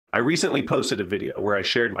I recently posted a video where I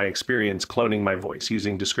shared my experience cloning my voice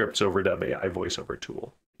using Descript Overdub AI voiceover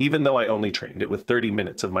tool. Even though I only trained it with 30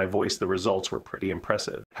 minutes of my voice, the results were pretty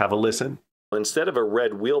impressive. Have a listen. Instead of a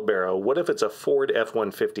red wheelbarrow, what if it's a Ford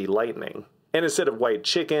F-150 Lightning? And instead of white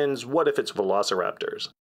chickens, what if it's velociraptors?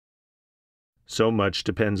 So much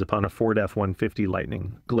depends upon a Ford F-150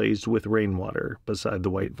 Lightning, glazed with rainwater, beside the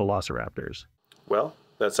white velociraptors. Well,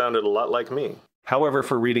 that sounded a lot like me. However,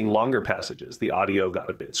 for reading longer passages, the audio got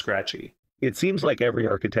a bit scratchy. It seems like every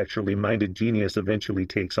architecturally minded genius eventually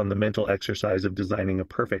takes on the mental exercise of designing a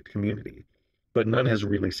perfect community, but none has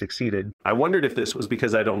really succeeded. I wondered if this was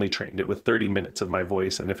because I'd only trained it with 30 minutes of my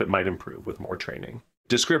voice and if it might improve with more training.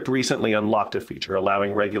 Descript recently unlocked a feature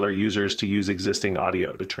allowing regular users to use existing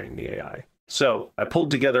audio to train the AI. So, I pulled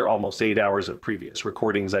together almost 8 hours of previous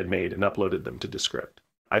recordings I'd made and uploaded them to Descript.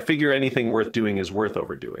 I figure anything worth doing is worth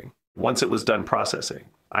overdoing. Once it was done processing,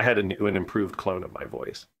 I had a new and improved clone of my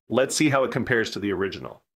voice. Let's see how it compares to the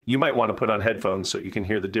original. You might want to put on headphones so you can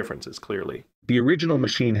hear the differences clearly. The original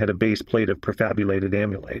machine had a base plate of prefabulated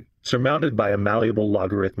amulite, surmounted by a malleable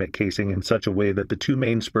logarithmic casing in such a way that the two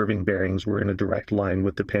main spurving bearings were in a direct line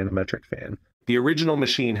with the panometric fan. The original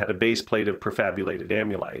machine had a base plate of prefabulated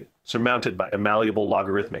amulite, surmounted by a malleable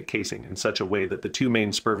logarithmic casing in such a way that the two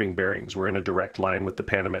main spurving bearings were in a direct line with the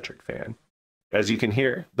panometric fan. As you can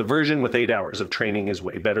hear, the version with 8 hours of training is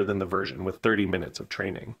way better than the version with 30 minutes of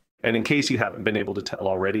training. And in case you haven't been able to tell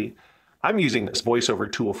already, I'm using this voiceover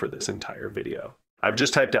tool for this entire video. I've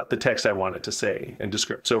just typed out the text I wanted to say, and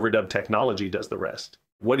Descript Overdub technology does the rest.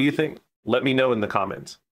 What do you think? Let me know in the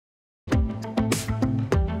comments.